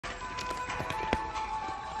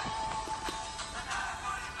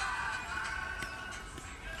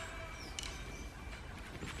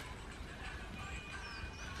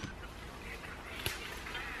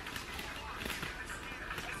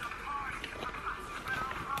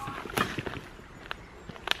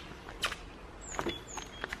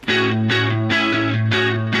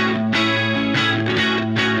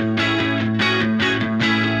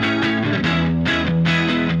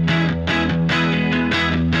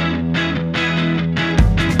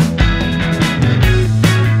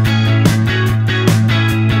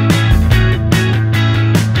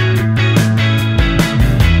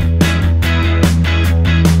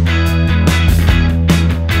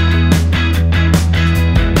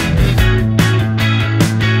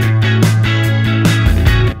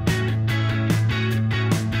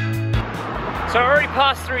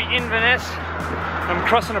Inverness. I'm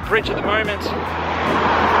crossing a bridge at the moment.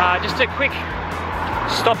 Just a quick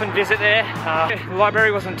stop and visit there. The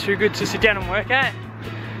library wasn't too good to sit down and work at,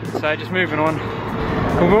 so just moving on.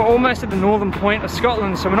 We're almost at the northern point of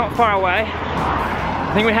Scotland, so we're not far away.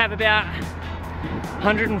 I think we have about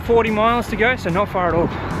 140 miles to go, so not far at all.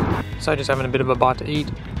 So just having a bit of a bite to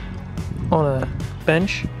eat on a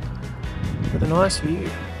bench with a nice view.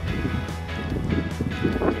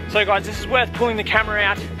 So guys, this is worth pulling the camera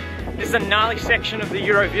out. This is a gnarly section of the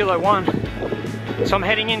Eurovelo 1. So I'm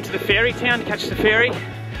heading into the ferry town to catch the ferry.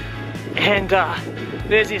 And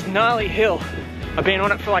there's this gnarly hill. I've been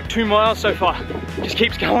on it for like 2 miles so far. Just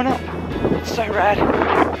keeps going up. It's so rad.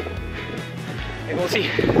 Hey, we'll see.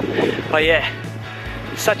 Oh yeah,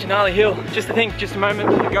 it's such a gnarly hill. Just to think, just a moment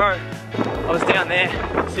ago, I was down there,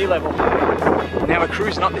 sea level. Now we're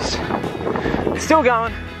cruising up this. It's still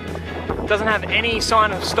going. Doesn't have any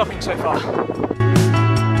sign of stopping so far.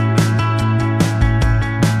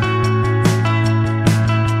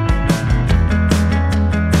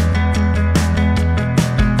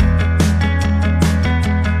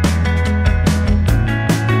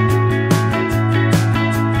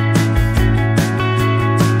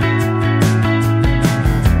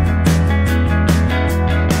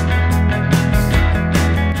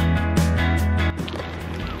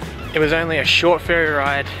 It was only a short ferry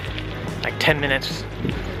ride, like 10 minutes,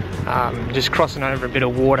 just crossing over a bit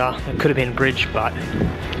of water. It could have been a bridge, but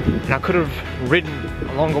I could have ridden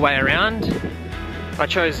a longer way around. I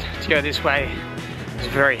chose to go this way. It's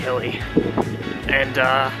very hilly, and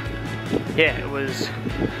yeah, it was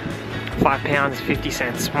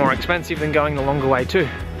 £5.50 more expensive than going the longer way too,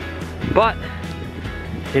 but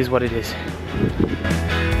it is what it is.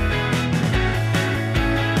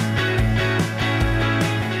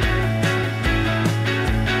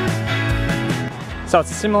 So it's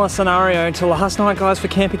a similar scenario to last night, guys, for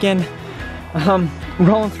camp again.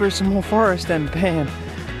 Rolling through some more forest and bam,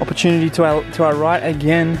 opportunity to our right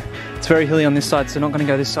again. It's very hilly on this side, so not gonna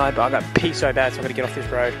go this side, but I got pee so bad, so I gotta get off this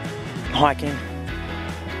road, hiking.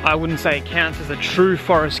 I wouldn't say it counts as a true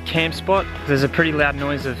forest camp spot. There's a pretty loud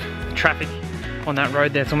noise of traffic on that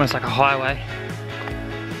road there. It's almost like a highway.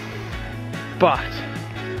 But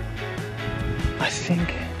I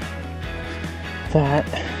think that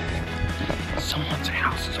someone's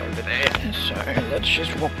house is over there, so let's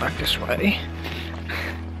just walk back this way.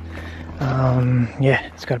 Yeah,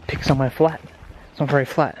 it's got to pick somewhere flat. It's not very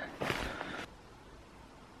flat.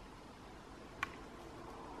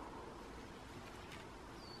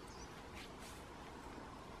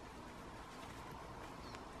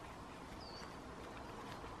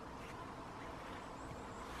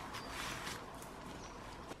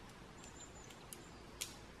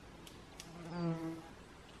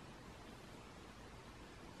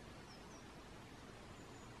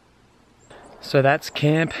 So that's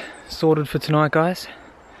camp sorted for tonight, guys.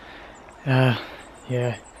 Yeah,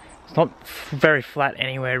 it's not very flat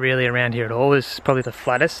anywhere really around here at all. This is probably the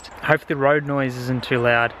flattest. Hopefully the road noise isn't too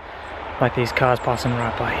loud, like these cars passing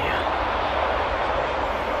right by here.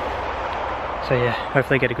 So yeah,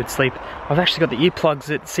 hopefully get a good sleep. I've actually got the earplugs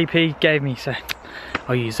that CP gave me, so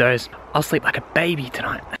I'll use those. I'll sleep like a baby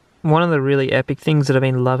tonight. One of the really epic things that I've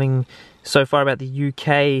been loving so far about the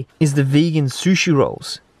UK is the vegan sushi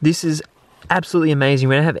rolls. This is absolutely amazing.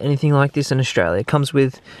 We don't have anything like this in Australia. It comes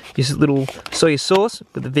with this little soy sauce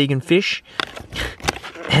with the vegan fish,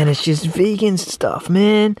 and it's just vegan stuff,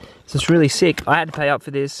 man. So it's really sick. I had to pay up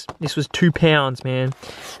for this. This was £2, man.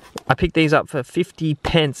 I picked these up for 50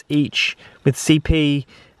 pence each with CP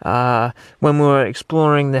when we were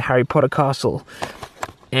exploring the Harry Potter castle,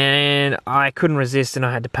 and I couldn't resist and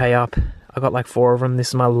I had to pay up. I got like 4 of them. This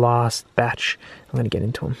is my last batch. I'm gonna get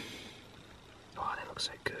into them. Oh, they look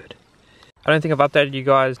so good. I don't think I've updated you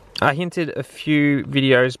guys. I hinted a few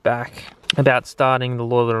videos back about starting the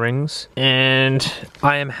Lord of the Rings, and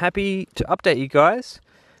I am happy to update you guys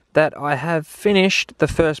that I have finished the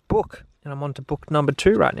first book, and I'm on to book number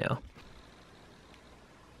 2 right now.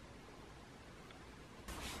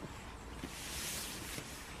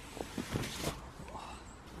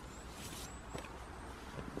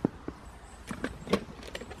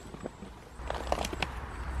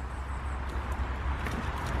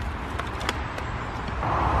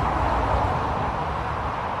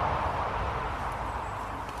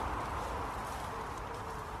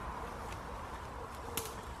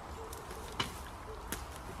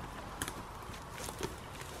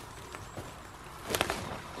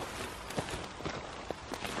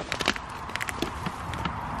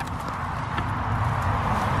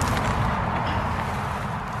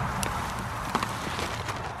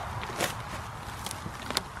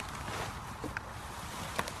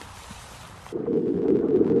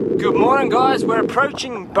 Good morning guys, we're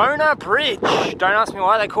approaching Boner Bridge. Don't ask me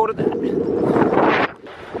why they called it that.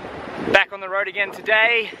 Back on the road again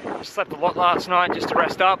today. Slept a lot last night just to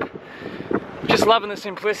rest up. Just loving the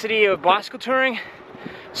simplicity of bicycle touring.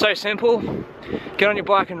 So simple. Get on your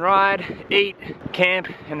bike and ride, eat, camp,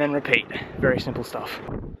 and then repeat. Very simple stuff.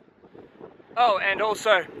 Oh, and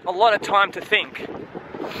also a lot of time to think.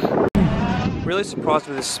 Really surprised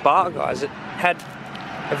with this spa, guys. It had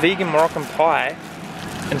a vegan Moroccan pie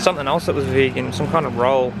and something else that was vegan, some kind of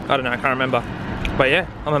roll. I don't know, I can't remember. But yeah,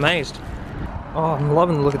 I'm amazed. Oh, I'm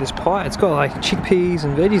loving the look of this pie. It's got like chickpeas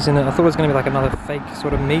and veggies in it. I thought it was gonna be like another fake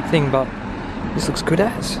sort of meat thing, but this looks good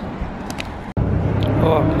as.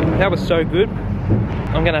 Oh, that was so good.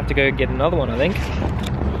 I'm gonna have to go get another one, I think.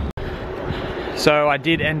 So I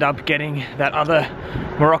did end up getting that other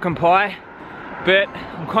Moroccan pie, but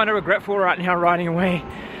I'm kind of regretful right now riding away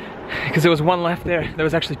because there was one left there. There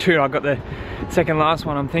was actually two. I got the second last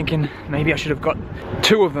one. I'm thinking maybe I should have got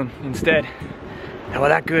two of them instead. They were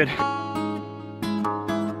that good.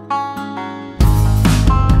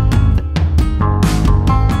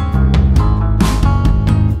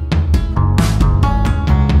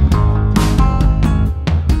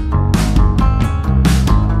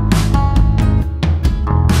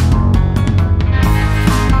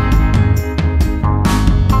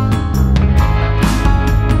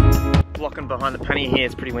 Behind the pannier here,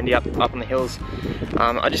 it's pretty windy up on the hills.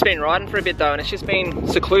 I've just been riding for a bit though, and it's just been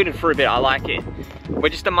secluded for a bit. I like it. We're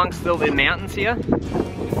just amongst all the mountains here,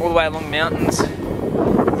 all the way along mountains,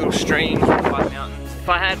 little streams, wide mountains. If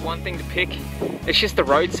I had one thing to pick, it's just the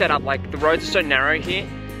road setup. Like, the roads are so narrow here.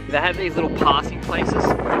 They have these little passing places,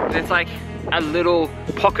 and it's like a little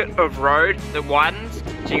pocket of road that widens,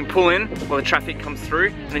 so you can pull in while the traffic comes through,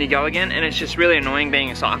 and then you go again. And it's just really annoying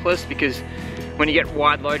being a cyclist because when you get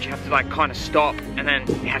wide loads, you have to like kind of stop and then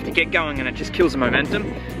you have to get going, and it just kills the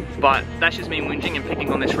momentum. But that's just me whinging and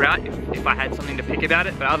picking on this route if I had something to pick about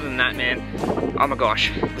it. But other than that, man, oh my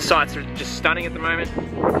gosh, the sights are just stunning at the moment.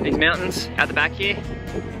 These mountains out the back here,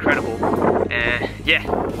 incredible. Yeah,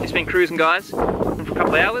 just been cruising, guys, for a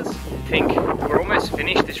couple of hours. I think we're almost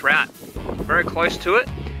finished this route. Very close to it.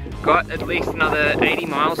 Got at least another 80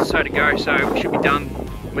 miles or so to go, so we should be done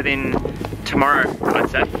within tomorrow, I'd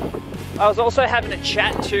say. I was also having a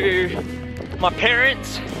chat to my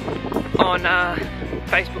parents on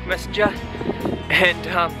Facebook Messenger, and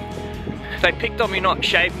they picked on me not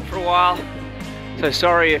shaving for a while. So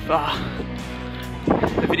sorry if the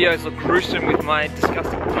videos look gruesome with my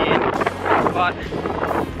disgusting beard, but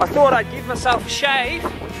I thought I'd give myself a shave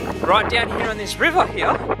right down here on this river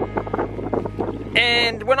here.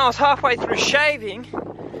 And when I was halfway through shaving,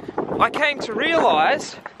 I came to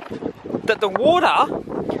realise that the water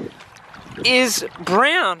is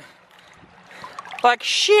brown, like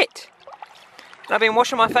shit. And I've been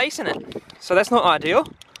washing my face in it, so that's not ideal.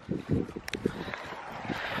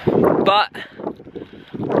 But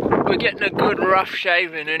we're getting a good rough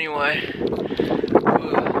shave in anyway.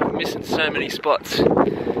 Ugh, missing so many spots.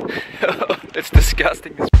 It's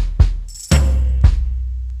disgusting.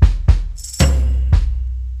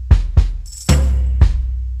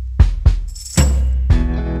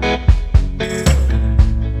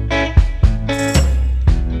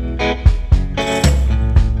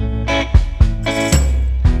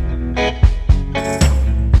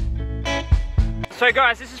 So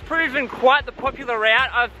guys, this has proven quite the popular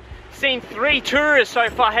route. I've seen 3 tourists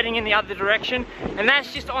so far heading in the other direction, and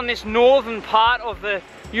that's just on this northern part of the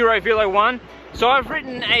Eurovelo 1. So I've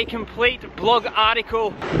written a complete blog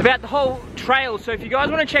article about the whole trail, so if you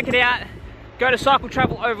guys want to check it out, go to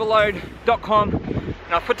cycletraveloverload.com, and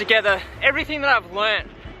I've put together everything that I've learnt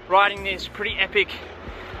riding this pretty epic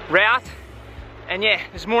route. And yeah,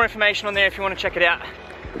 there's more information on there if you want to check it out.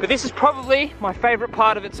 But this is probably my favourite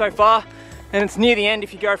part of it so far, and it's near the end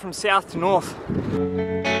if you go from south to north.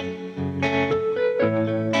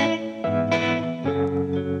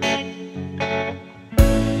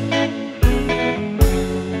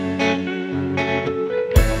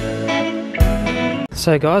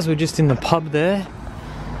 So guys, we're just in the pub there.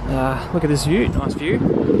 Look at this view, nice view.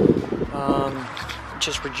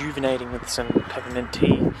 Just rejuvenating with some peppermint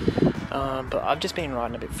tea. But I've just been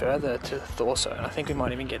riding a bit further to Thorso, and I think we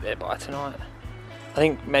might even get there by tonight. I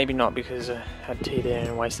think maybe not because I had tea there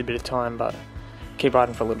and wasted a bit of time, but keep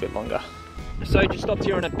riding for a little bit longer. So just stopped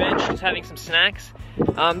here on a bench, just having some snacks.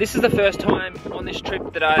 This is the first time on this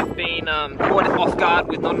trip that I've been caught off guard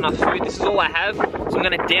with not enough food. This is all I have, so I'm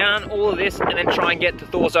going to down all of this and then try and get to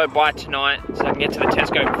Thorso by tonight, so I can get to the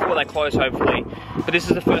Tesco before they close, hopefully. But this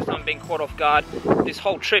is the first time being caught off guard. This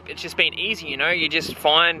whole trip, it's just been easy, you know. You just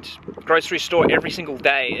find grocery store every single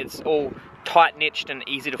day. It's all tight niched and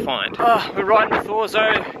easy to find. We're riding to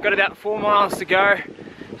Thorzo, got about 4 miles to go.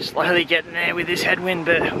 Slowly getting there with this headwind,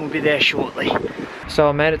 but we'll be there shortly. So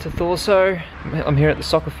I made it to Thorzo. I'm here at the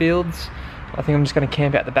soccer fields. I think I'm just going to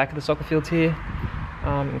camp out the back of the soccer fields here.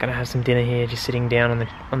 I'm going to have some dinner here, just sitting down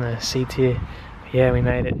on the seats here. Yeah, we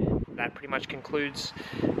made it. That pretty much concludes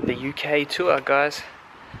the UK tour, guys.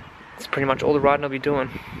 That's pretty much all the riding I'll be doing.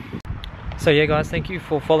 So yeah guys, thank you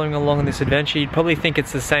for following along on this adventure. You'd probably think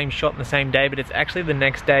it's the same shot on the same day, but it's actually the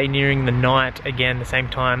next day nearing the night again, the same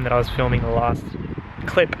time that I was filming the last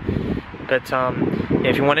clip. But yeah,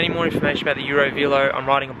 if you want any more information about the Eurovelo, I'm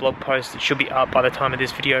writing a blog post. It should be up by the time of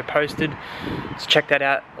this video posted. So check that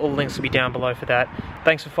out. All the links will be down below for that.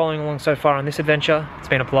 Thanks for following along so far on this adventure. It's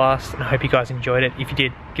been a blast and I hope you guys enjoyed it. If you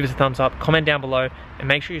did, give us a thumbs up, comment down below, and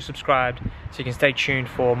make sure you're subscribed so you can stay tuned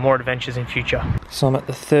for more adventures in future. So I'm at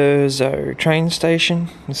the Thurzo train station.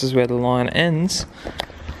 This is where the line ends.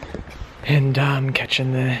 And I'm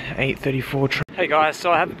catching the 8:34 train. Hey guys,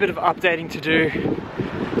 so I have a bit of updating to do.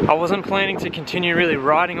 I wasn't planning to continue really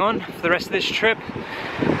riding on for the rest of this trip,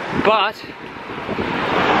 but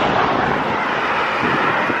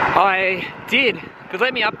I did. But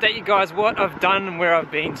let me update you guys what I've done and where I've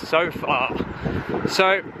been so far.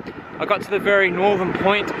 So I got to the very northern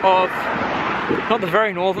point of, not the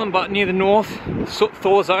very northern, but near the north,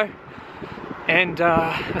 Thorzo, and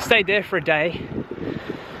I stayed there for a day.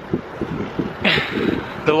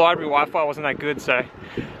 The library Wi-Fi wasn't that good, so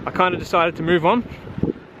I kind of decided to move on.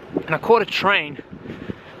 And I caught a train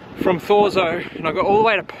from Thorzo and I got all the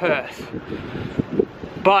way to Perth.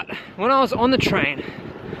 But when I was on the train,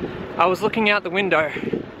 I was looking out the window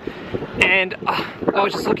and I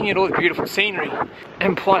was just looking at all the beautiful scenery.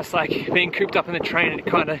 And plus, like, being cooped up in the train, it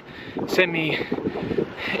kind of sent me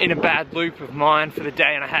in a bad loop of mind for the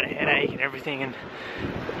day, and I had a headache and everything, and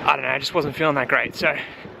I don't know, I just wasn't feeling that great. So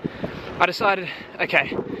I decided,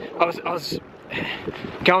 okay, I was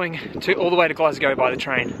going all the way to Glasgow by the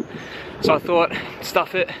train. So I thought,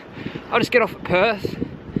 stuff it, I'll just get off at Perth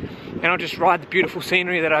and I'll just ride the beautiful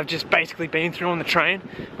scenery that I've just basically been through on the train,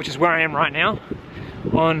 which is where I am right now.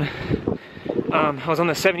 I was on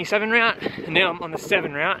the 77 route and now I'm on the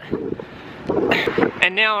 7 route.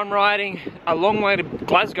 And now I'm riding a long way to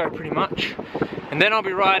Glasgow pretty much. And then I'll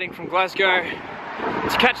be riding from Glasgow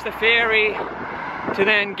to catch the ferry to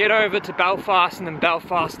then get over to Belfast, and then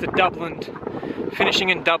Belfast to Dublin, finishing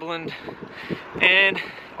in Dublin. And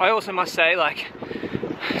I also must say, like,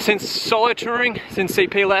 since solo touring, since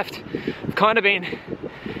CP left, I've kind of been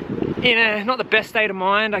in a, not the best state of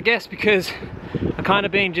mind, I guess, because I've kind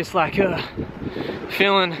of been just like,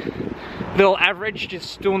 feeling a little average,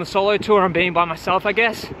 just doing the solo tour and being by myself, I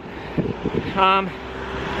guess.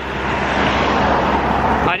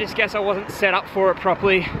 I just guess I wasn't set up for it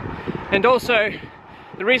properly. And also,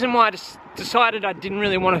 the reason why I decided I didn't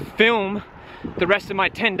really want to film the rest of my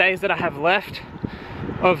 10 days that I have left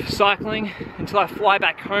of cycling until I fly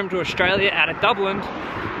back home to Australia out of Dublin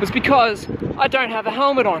was because I don't have a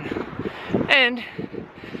helmet on. And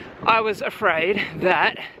I was afraid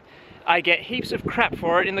that I get heaps of crap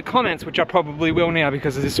for it in the comments, which I probably will now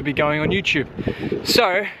because this will be going on YouTube.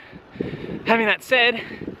 So, having that said,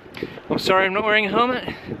 I'm sorry I'm not wearing a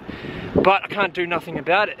helmet, but I can't do nothing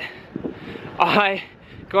about it. I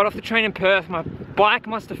got off the train in Perth, my bike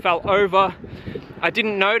must have fell over. I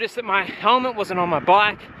didn't notice that my helmet wasn't on my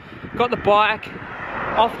bike. Got the bike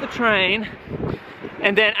off the train,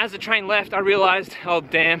 and then as the train left, I realized, oh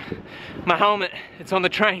damn, my helmet, it's on the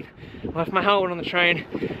train. I left my helmet on the train,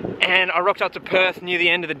 and I rocked up to Perth near the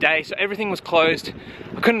end of the day, so everything was closed.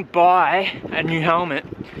 I couldn't buy a new helmet,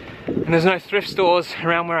 and there's no thrift stores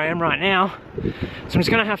around where I am right now. So I'm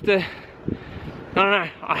just gonna have to, I don't know,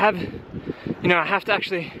 I have to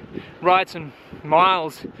actually ride some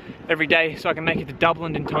miles every day so I can make it to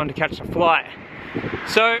Dublin in time to catch the flight.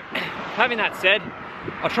 So, having that said,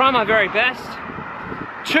 I'll try my very best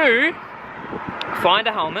to find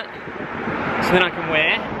a helmet so then I can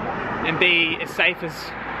wear and be as safe as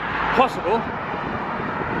possible.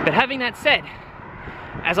 But having that said,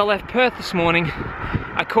 as I left Perth this morning,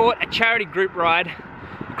 I caught a charity group ride,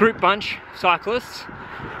 group bunch cyclists,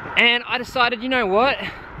 and I decided, you know what,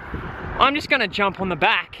 I'm just gonna jump on the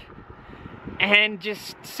back and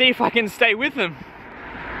just see if I can stay with them.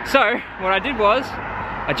 So what I did was,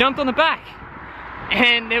 I jumped on the back,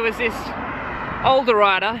 and there was this older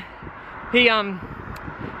rider. He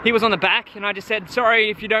was on the back, and I just said,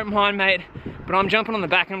 sorry if you don't mind mate, but I'm jumping on the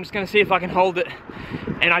back and I'm just gonna see if I can hold it.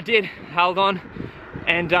 And I did, held on,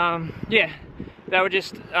 and yeah, they were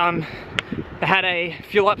just, they had a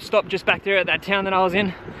fuel up stop just back there at that town that I was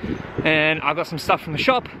in, and I got some stuff from the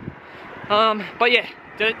shop. But yeah,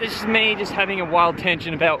 this is me just having a wild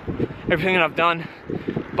tangent about everything that I've done,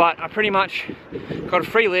 but I pretty much got a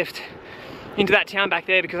free lift into that town back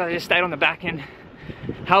there because I just stayed on the back and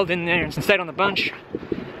held in there and stayed on the bunch.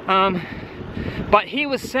 But he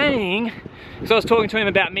was saying, because I was talking to him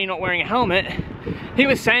about me not wearing a helmet, he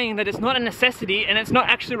was saying that it's not a necessity and it's not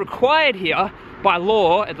actually required here, by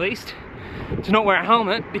law at least, to not wear a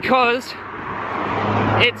helmet, because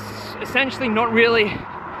it's essentially not really,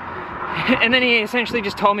 and then he essentially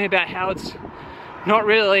just told me about how it's not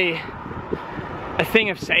really a thing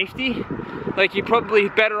of safety. Like, you're probably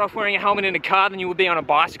better off wearing a helmet in a car than you would be on a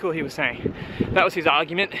bicycle, he was saying. That was his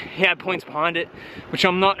argument. He had points behind it, which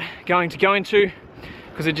I'm not going to go into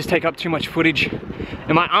because it'd just take up too much footage.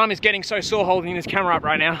 And my arm is getting so sore holding this camera up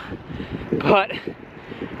right now. But,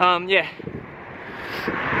 yeah.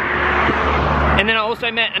 And then I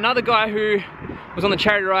also met another guy who was on the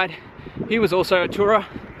charity ride. He was also a tourer.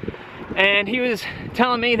 And he was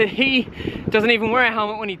telling me that he doesn't even wear a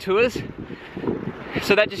helmet when he tours.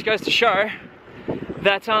 So that just goes to show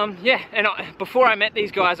that, yeah, and before I met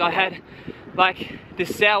these guys, I had like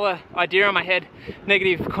this sour idea in my head,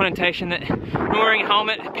 negative connotation that when wearing a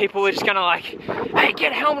helmet, people are just gonna like, hey,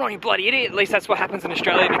 get a helmet on, you bloody idiot. At least that's what happens in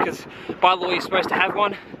Australia, because by law you're supposed to have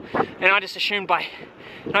one. And I just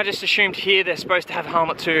assumed here they're supposed to have a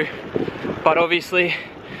helmet too, but obviously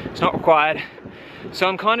it's not required. So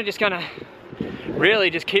I'm kind of just gonna really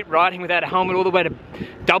just keep riding without a helmet all the way to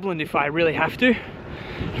Dublin if I really have to,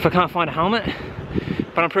 if I can't find a helmet.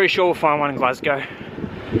 But I'm pretty sure we'll find one in Glasgow.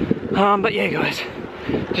 But yeah, guys,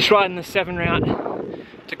 just riding the 7 route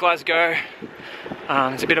to Glasgow.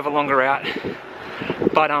 It's a bit of a longer route.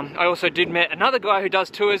 But I also did meet another guy who does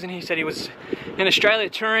tours, and he said he was in Australia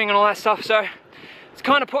touring and all that stuff. So it's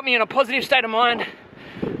kind of put me in a positive state of mind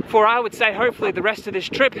for, I would say, hopefully the rest of this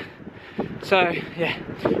trip. So yeah,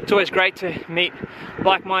 it's always great to meet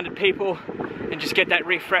like-minded people and just get that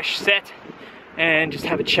refresh set and just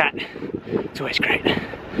have a chat. It's always great.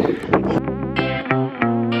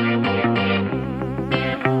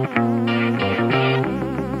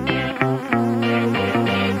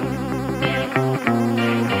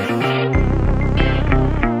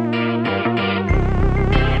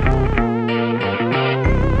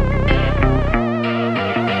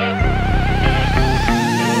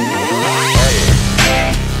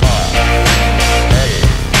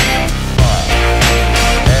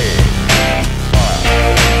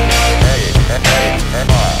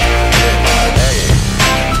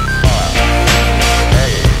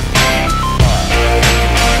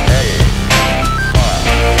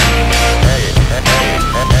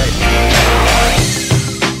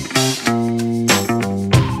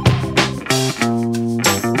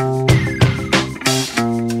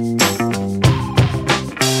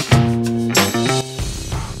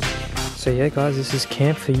 So yeah, guys, this is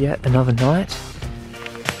camp for yet another night.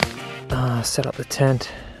 Set up the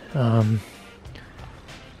tent.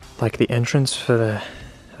 Like the entrance for the,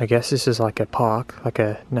 I guess this is like a park, like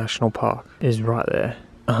a national park, is right there.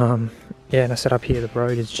 Yeah, and I set up here, the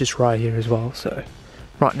road is just right here as well, so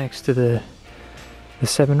right next to the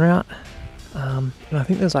 7 route. And I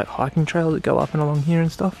think there's like hiking trails that go up and along here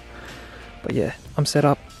and stuff. But yeah, I'm set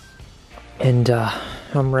up and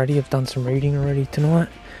I'm ready. I've done some reading already tonight.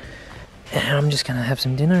 And I'm just gonna have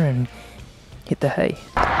some dinner and hit the hay.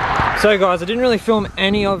 So guys, I didn't really film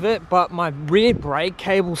any of it, but my rear brake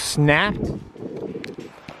cable snapped.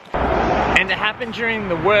 And it happened during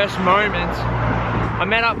the worst moment. I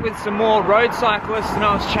met up with some more road cyclists and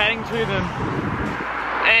I was chatting to them.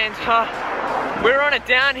 And we were on a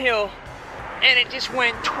downhill and it just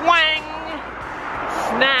went twang,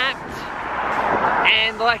 snapped.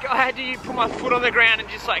 And like I had to put my foot on the ground and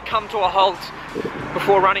just like come to a halt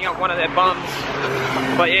before running up one of their bums.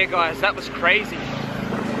 But yeah, guys, that was crazy.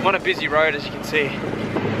 I'm on a busy road, as you can see.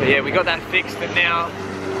 But yeah, we got that fixed and now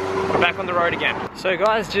we're back on the road again. So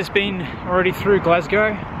guys, just been already through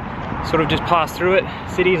Glasgow. Sort of just passed through it.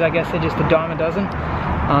 Cities, I guess they're just a dime a dozen.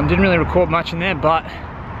 Didn't really record much in there, but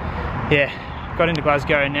yeah, got into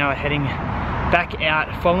Glasgow and now we're heading back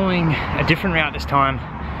out, following a different route this time,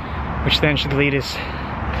 which then should lead us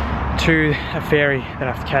to a ferry that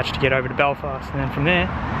I have to catch to get over to Belfast, and then from there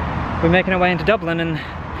we're making our way into Dublin, and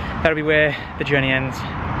that'll be where the journey ends.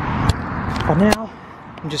 But now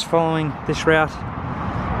I'm just following this route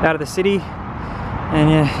out of the city, and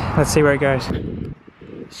yeah, let's see where it goes.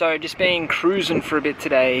 So just been cruising for a bit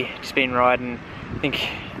today, just been riding. I think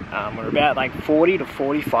we're about like 40 to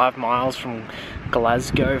 45 miles from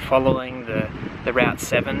Glasgow, following the Route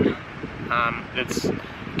 7. It's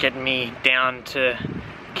getting me down to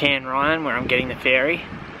Cairn where I'm getting the ferry.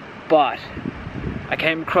 But I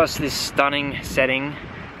came across this stunning setting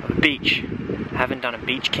on the beach. I haven't done a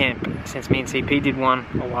beach camp since me and CP did one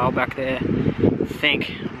a while back there. I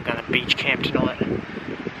think I'm gonna beach camp tonight.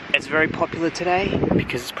 It's very popular today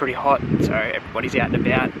because it's pretty hot, so everybody's out and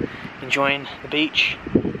about enjoying the beach.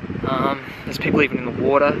 There's people even in the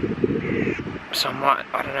water, so I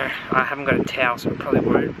don't know, I haven't got a towel, so I probably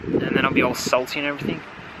won't, and then I'll be all salty and everything.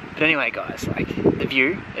 But anyway guys, like, the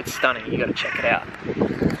view, it's stunning, you gotta check it out.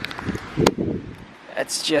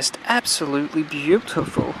 It's just absolutely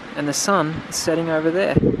beautiful, and the sun is setting over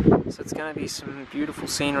there, so it's gonna be some beautiful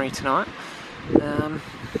scenery tonight.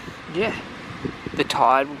 Yeah, the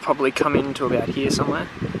tide will probably come into about here somewhere,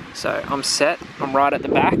 so I'm set, I'm right at the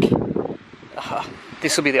back.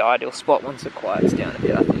 This will be the ideal spot once it quiets down a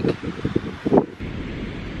bit, I think.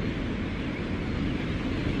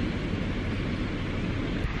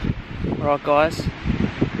 Alright guys,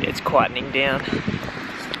 it's quietening down.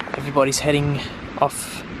 Everybody's heading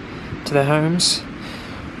off to their homes,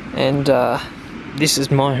 and this is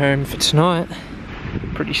my home for tonight.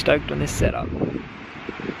 Pretty stoked on this setup.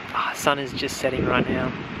 Sun is just setting right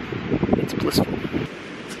now. It's blissful.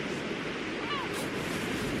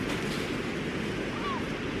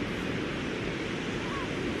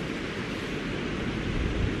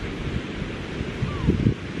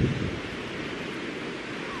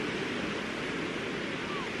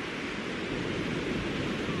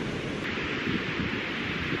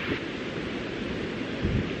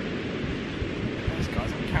 Those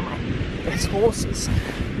guys on camera. There's horses.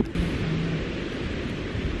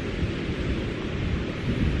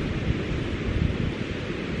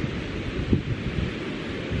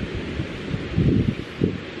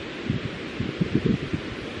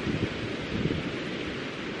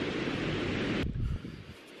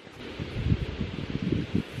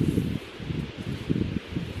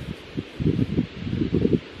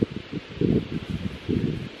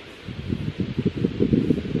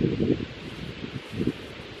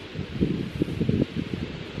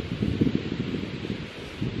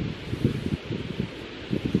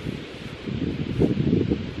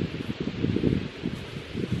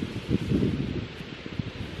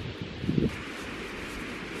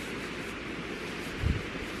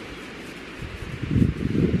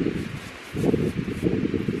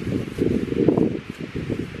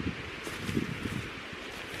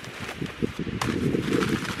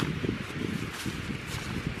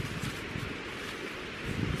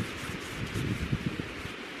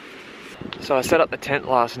 So I set up the tent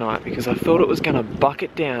last night because I thought it was going to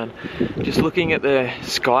bucket down. Just looking at the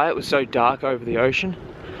sky, it was so dark over the ocean.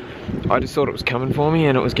 I just thought it was coming for me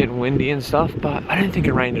and it was getting windy and stuff, but I don't think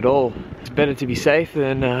it rained at all. It's better to be safe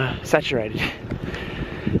than saturated.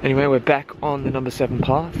 Anyway, we're back on the number 7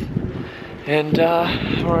 path, and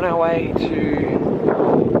we're on our way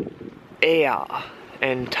to Air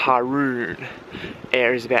and Taroon.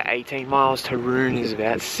 Air is about 18 miles, Taroon is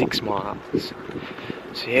about 6 miles.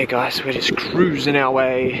 So yeah guys, we're just cruising our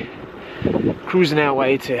way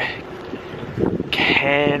to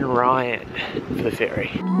Can Ryan for the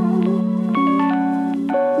ferry.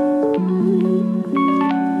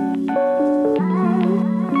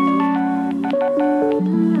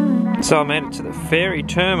 So I made it to the ferry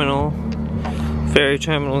terminal. Ferry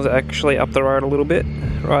terminal is actually up the road a little bit.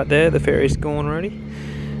 Right there, the ferry's gone already.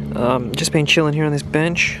 Just been chilling here on this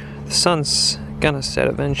bench. The sun's gonna set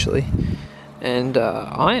eventually. And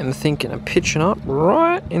I am thinking of pitching up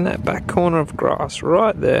right in that back corner of grass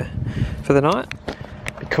right there for the night,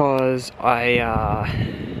 because I'm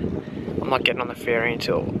not getting on the ferry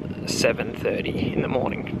until 7:30 in the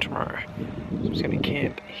morning tomorrow. So I'm just gonna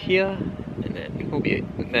camp here, and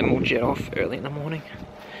then we'll jet off early in the morning.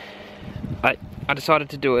 I decided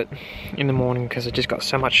to do it in the morning because I just got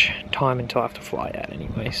so much time until I have to fly out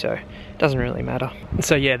anyway, so it doesn't really matter.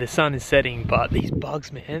 So yeah, the sun is setting, but these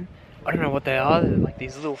bugs, man, I don't know what they are. They're like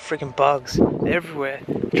these little freaking bugs. They're everywhere.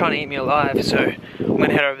 They're trying to eat me alive. So I'm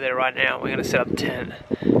gonna head over there right now. We're gonna set up the tent.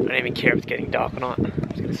 I don't even care if it's getting dark or not. I'm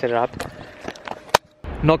just gonna set it up.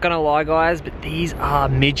 Not gonna lie guys, but these are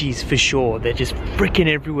midgies for sure. They're just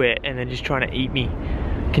freaking everywhere and they're just trying to eat me.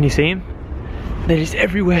 Can you see them? They're just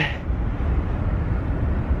everywhere.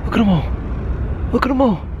 Look at them all. Look at them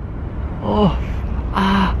all. Oh,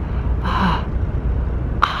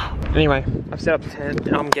 Anyway, I've set up the tent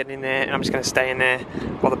and I'm getting in there and I'm just gonna stay in there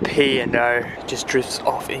while the P&O just drifts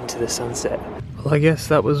off into the sunset. Well, I guess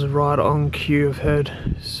that was right on cue. I've heard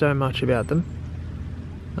so much about them.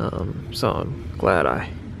 So I'm glad I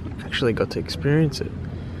actually got to experience it,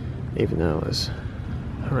 even though it was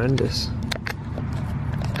horrendous.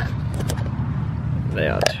 They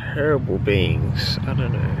are terrible beings. I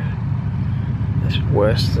don't know. It's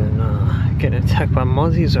worse than getting attacked by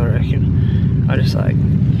mozzies, I reckon. I just like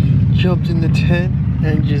jumped in the tent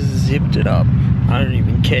and just zipped it up. I don't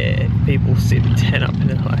even care if people zip the tent up and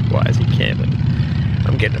they're like, why is he camping?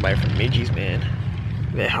 I'm getting away from midgies, man.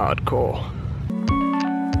 They're hardcore.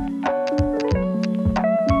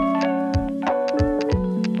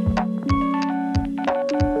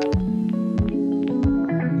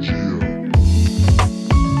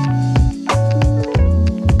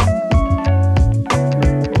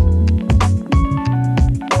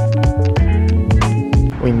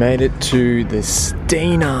 We made it to the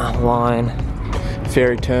Stena Line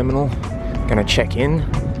ferry terminal. Gonna check in,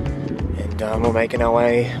 and we're making our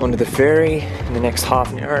way onto the ferry in the next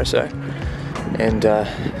half an hour or so. And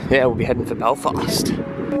yeah, we'll be heading for Belfast.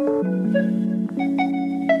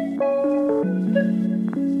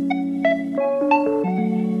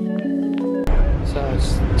 So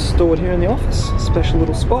it's stored here in the office. Special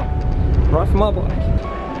little spot, right for my bike.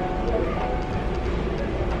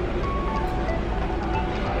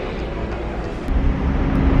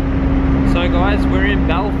 So guys, we're in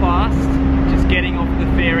Belfast, just getting off the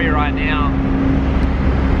ferry right now.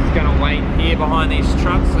 Just gonna wait here behind these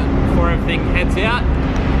trucks and before everything heads out.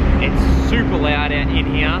 It's super loud out in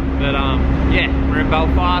here, but yeah, we're in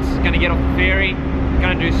Belfast, gonna get off the ferry,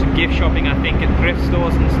 gonna do some gift shopping I think at thrift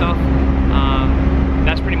stores and stuff.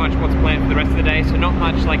 That's pretty much what's planned for the rest of the day, so not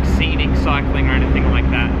much like scenic cycling or anything like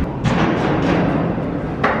that.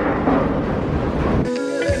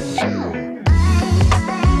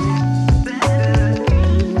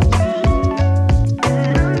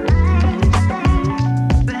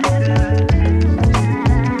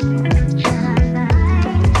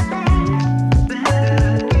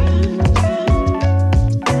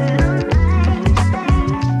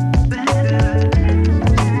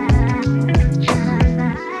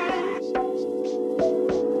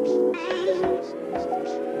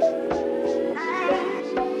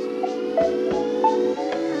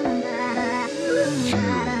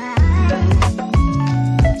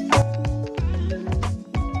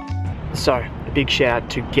 So, a big shout out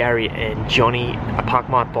to Gary and Johnny. I parked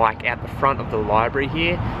my bike out the front of the library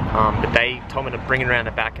here, but they told me to bring it around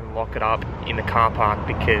the back and lock it up in the car park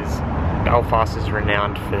because Belfast is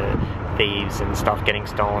renowned for thieves and stuff getting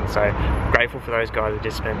stolen. So, grateful for those guys that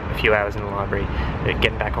just spent a few hours in the library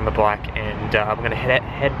getting back on the bike, and I'm going to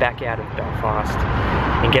head back out of Belfast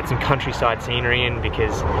and get some countryside scenery in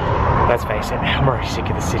because, let's face it, I'm already sick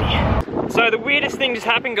of the city. So the weirdest thing just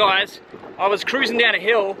happened, guys. I was cruising down a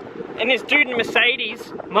hill and this dude in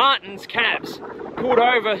Mercedes, Martin's cabs, pulled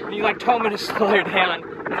over and he like told me to slow down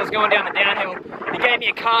as I was going down the downhill. He gave me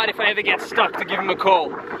a card if I ever get stuck to give him a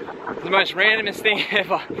call. It's the most randomest thing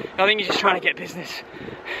ever. I think he's just trying to get business.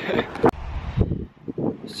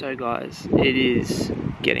 So guys, it is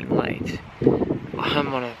getting late.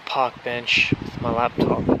 I'm on a park bench with my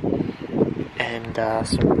laptop and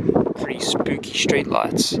some pretty spooky street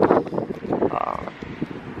lights.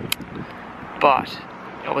 But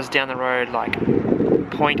I was down the road like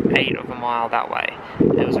 0.8 of a mile that way.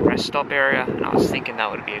 There was a rest stop area and I was thinking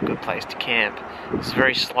that would be a good place to camp. It's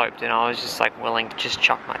very sloped and I was just like willing to just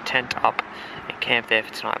chuck my tent up and camp there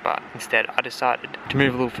for tonight, but instead I decided to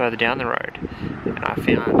move a little further down the road and I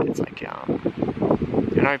found it's like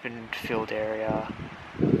an open field area,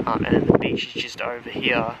 and then the beach is just over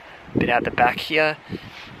here. A bit out the back here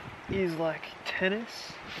is like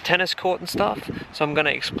tennis court and stuff, so I'm going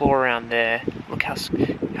to explore around there, look how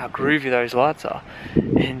groovy those lights are,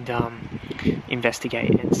 and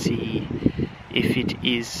investigate and see if it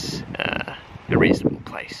is a reasonable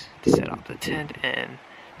place to set up the tent and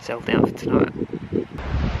settle down for tonight.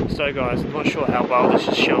 So guys, I'm not sure how well this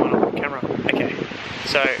is showing on the camera. Okay,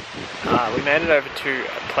 so we made it over to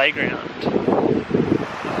a playground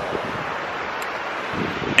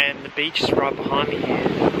and the beach is right behind me here.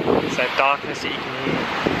 So darkness that you can hear,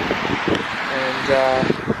 and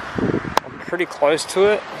I'm pretty close to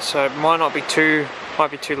it, so it might be too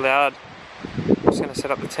loud. I'm just going to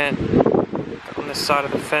set up the tent on this side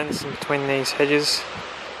of the fence in between these hedges.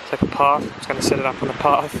 It's like a path. I'm just going to set it up on the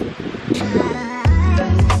path.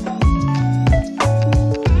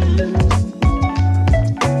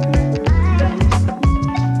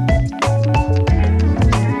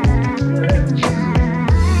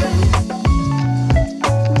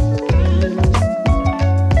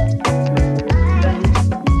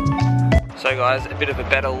 So guys, a bit of a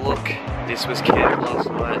better look. This was camp last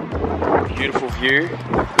night. Beautiful view.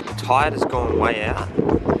 The tide has gone way out.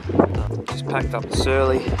 Just packed up this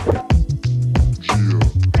early.